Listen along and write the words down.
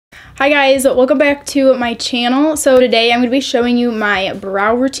Hi guys, welcome back to my channel. So today I'm going to be showing you my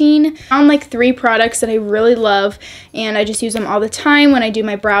brow routine. I found like 3 products that I really love and I just use them all the time when I do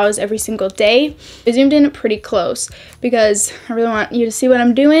my brows every single day. I zoomed in pretty close because I really want you to see what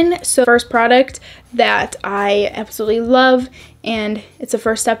I'm doing. So the first product that I absolutely love, and it's the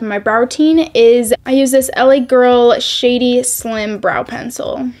first step in my brow routine, is I use this LA Girl Shady Slim Brow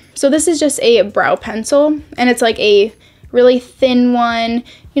Pencil. So this is just a brow pencil and it's like a really thin one.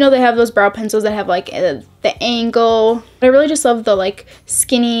 You know, they have those brow pencils that have like the angle. I really just love the like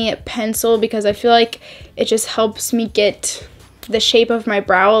skinny pencil because I feel like it just helps me get the shape of my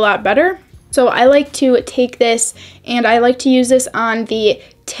brow a lot better. So I like to take this and I like to use this on the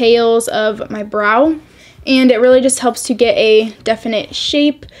tails of my brow, and it really just helps to get a definite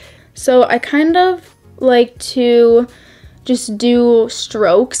shape. So I kind of like to just do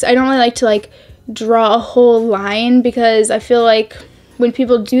strokes. I don't really like to like draw a whole line because I feel like when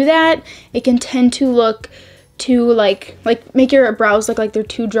people do that, it can tend to look too like make your brows look like they're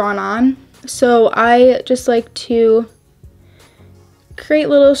too drawn on. So I just like to create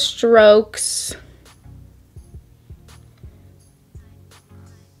little strokes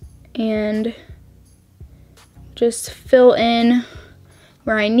and just fill in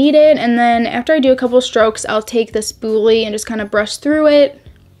where I need it. And then after I do a couple strokes, I'll take the spoolie and just kind of brush through it.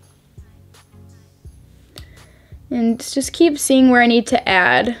 And just keep seeing where I need to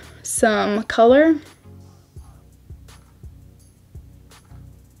add some color.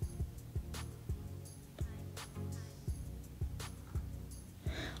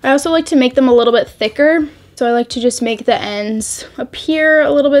 I also like to make them a little bit thicker. So I like to just make the ends appear a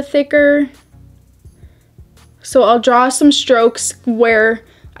little bit thicker. So I'll draw some strokes where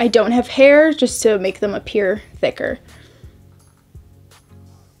I don't have hair just to make them appear thicker.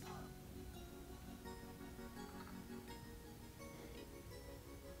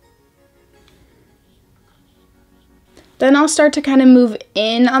 Then I'll start to kind of move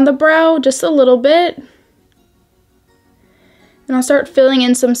in on the brow just a little bit. And I'll start filling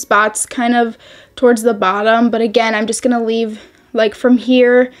in some spots kind of towards the bottom. But again, I'm just going to leave, like from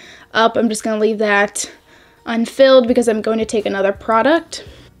here up, I'm just going to leave that unfilled because I'm going to take another product.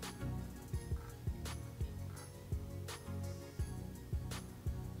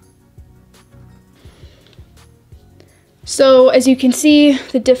 So as you can see,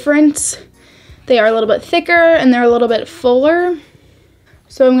 the difference, they are a little bit thicker and they're a little bit fuller.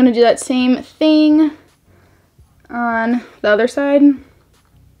 So I'm going to do that same thing on the other side.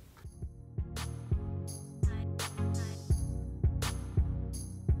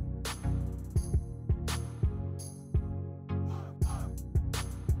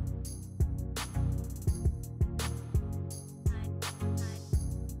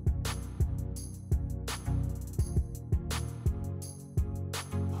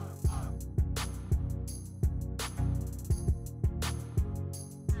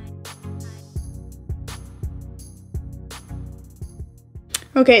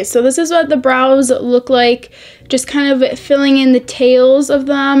 Okay, so this is what the brows look like, just kind of filling in the tails of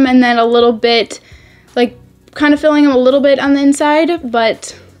them and then a little bit, like kind of filling them a little bit on the inside.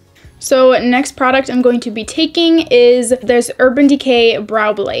 But so next product I'm going to be taking is there's Urban Decay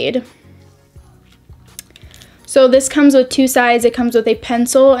Brow Blade. So this comes with 2 sides. It comes with a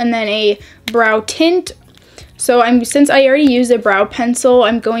pencil and then a brow tint. So since I already used a brow pencil,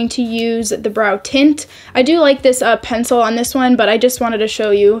 I'm going to use the brow tint. I do like this pencil on this one, but I just wanted to show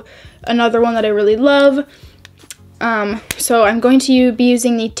you another one that I really love. So I'm going to be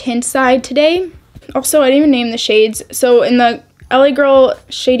using the tint side today. Also, I didn't even name the shades. So in the LA Girl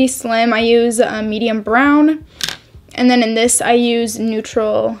Shady Slim, I use medium brown. And then in this, I use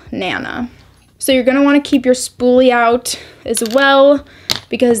neutral Nana. So you're going to want to keep your spoolie out as well,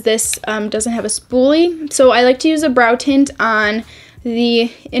 because this doesn't have a spoolie. So I like to use a brow tint on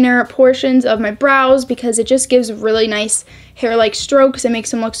the inner portions of my brows because it just gives really nice hair-like strokes. It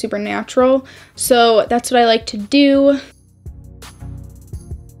makes them look super natural. So that's what I like to do.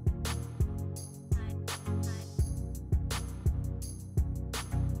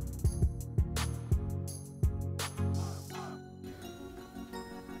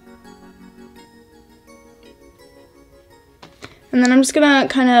 And then I'm just gonna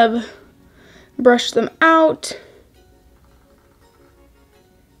kind of brush them out.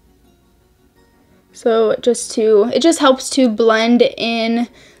 So it just helps to blend in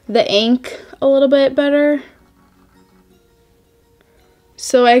the ink a little bit better.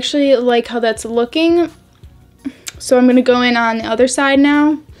 So I actually like how that's looking. So I'm gonna go in on the other side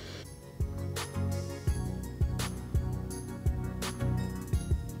now.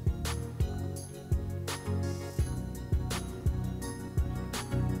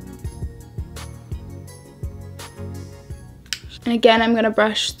 And again, I'm gonna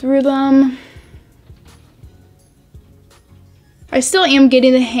brush through them. I still am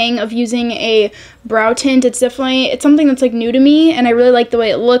getting the hang of using a brow tint. It's something that's like new to me, and I really like the way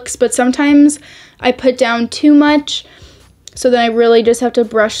it looks, but sometimes I put down too much, so then I really just have to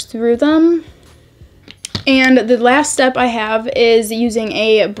brush through them. And the last step I have is using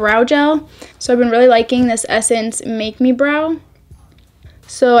a brow gel. So I've been really liking this Essence Make Me Brow.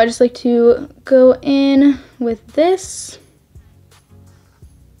 So I just like to go in with this.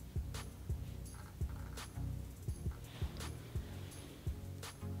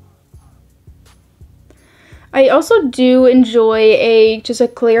 I also do enjoy just a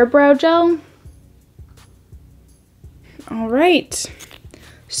clear brow gel. All right.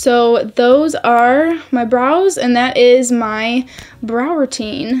 So those are my brows, and that is my brow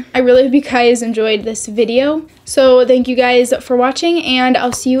routine. I really hope you guys enjoyed this video. So thank you guys for watching, and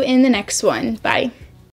I'll see you in the next one. Bye.